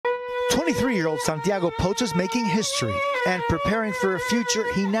23-year-old Santiago Potes is making history and preparing for a future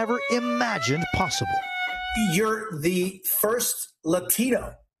he never imagined possible. You're the first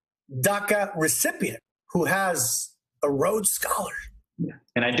Latino DACA recipient who has a Rhodes Scholar.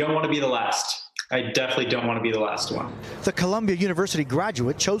 And I don't want to be the last. I definitely don't want to be the last one. The Columbia University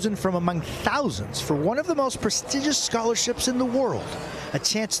graduate chosen from among thousands for one of the most prestigious scholarships in the world, a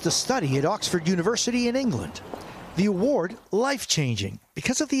chance to study at Oxford University in England. The award, life-changing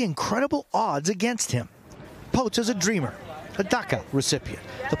because of the incredible odds against him. Potes is a dreamer, a DACA recipient,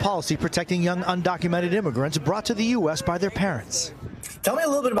 the policy protecting young undocumented immigrants brought to the U.S. by their parents. Tell me a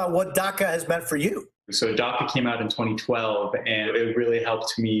little bit about what DACA has meant for you. So DACA came out in 2012, and it really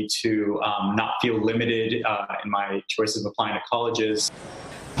helped me to not feel limited in my choices of applying to colleges.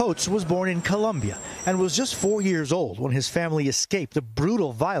 Potes was born in Colombia and was just 4 years old when his family escaped the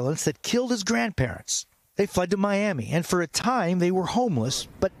brutal violence that killed his grandparents. They fled to Miami, and for a time they were homeless,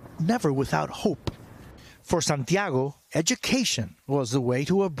 but never without hope. For Santiago, education was the way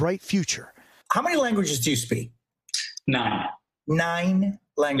to a bright future. How many languages do you speak? 9. 9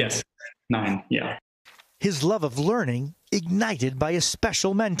 languages? Yes, 9, yeah. His love of learning ignited by a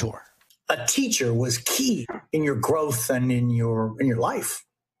special mentor. A teacher was key in your growth and in your life.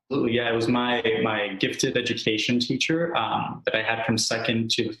 Absolutely, yeah. It was my gifted education teacher that I had from 2nd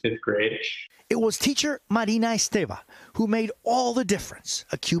to the 5th grade. It was teacher Marina Esteva who made all the difference,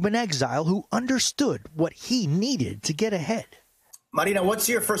 a Cuban exile who understood what he needed to get ahead. Marina, what's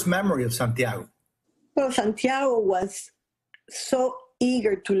your first memory of Santiago? Well, Santiago was so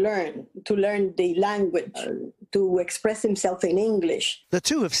eager to learn the language, to express himself in English. The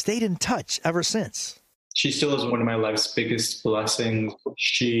two have stayed in touch ever since. She still is one of my life's biggest blessings.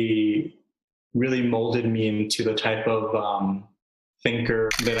 She really molded me into the type of thinker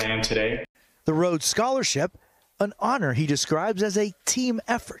that I am today. The Rhodes Scholarship, an honor he describes as a team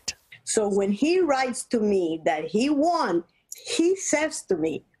effort. So when he writes to me that he won, he says to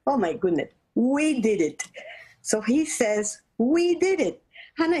me, oh my goodness, we did it. So he says, we did it.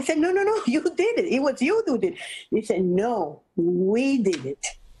 And I said, no, you did it. It was you who did it. He said, no, we did it.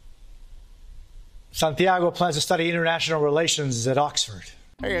 Santiago plans to study international relations at Oxford.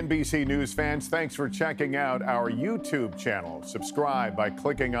 Hey, NBC News fans, thanks for checking out our YouTube channel. Subscribe by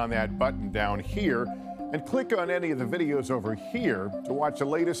clicking on that button down here and click on any of the videos over here to watch the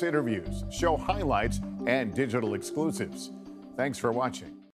latest interviews, show highlights, and digital exclusives. Thanks for watching.